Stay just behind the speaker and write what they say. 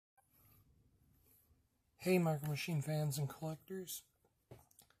Hey Micro Machine fans and collectors.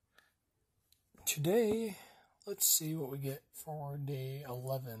 Today, let's see what we get for day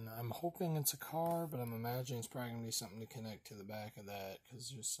 11. I'm hoping it's a car, but I'm imagining it's probably going to be something to connect to the back of that,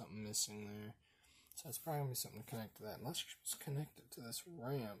 because there's something missing there. So it's probably going to be something to connect to that. Unless you're supposed to connect it to this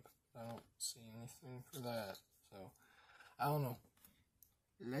ramp. I don't see anything for that. So, I don't know.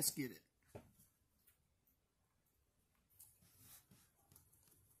 Let's get it.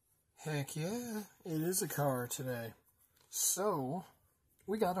 Heck yeah, it is a car today. So,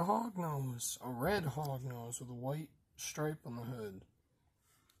 we got a hognose, a red hognose with a white stripe on the hood.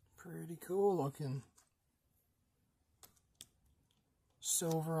 Pretty cool looking.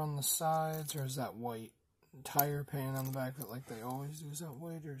 Silver on the sides, or is that white? Tire pan on the back of it like they always do. Is that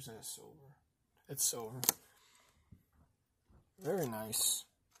white or is that silver? It's silver. Very nice.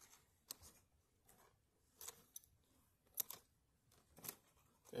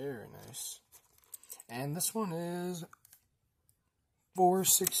 Very nice. And this one is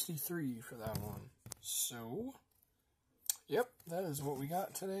 $463 for that one. So, yep, that is what we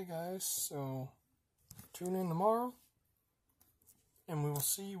got today, guys. So, tune in tomorrow, and we will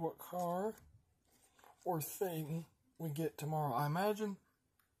see what car or thing we get tomorrow. I imagine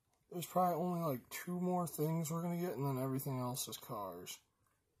there's probably only like 2 more things we're going to get, and then everything else is cars.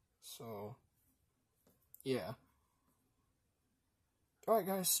 So, yeah. Alright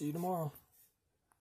guys, see you tomorrow.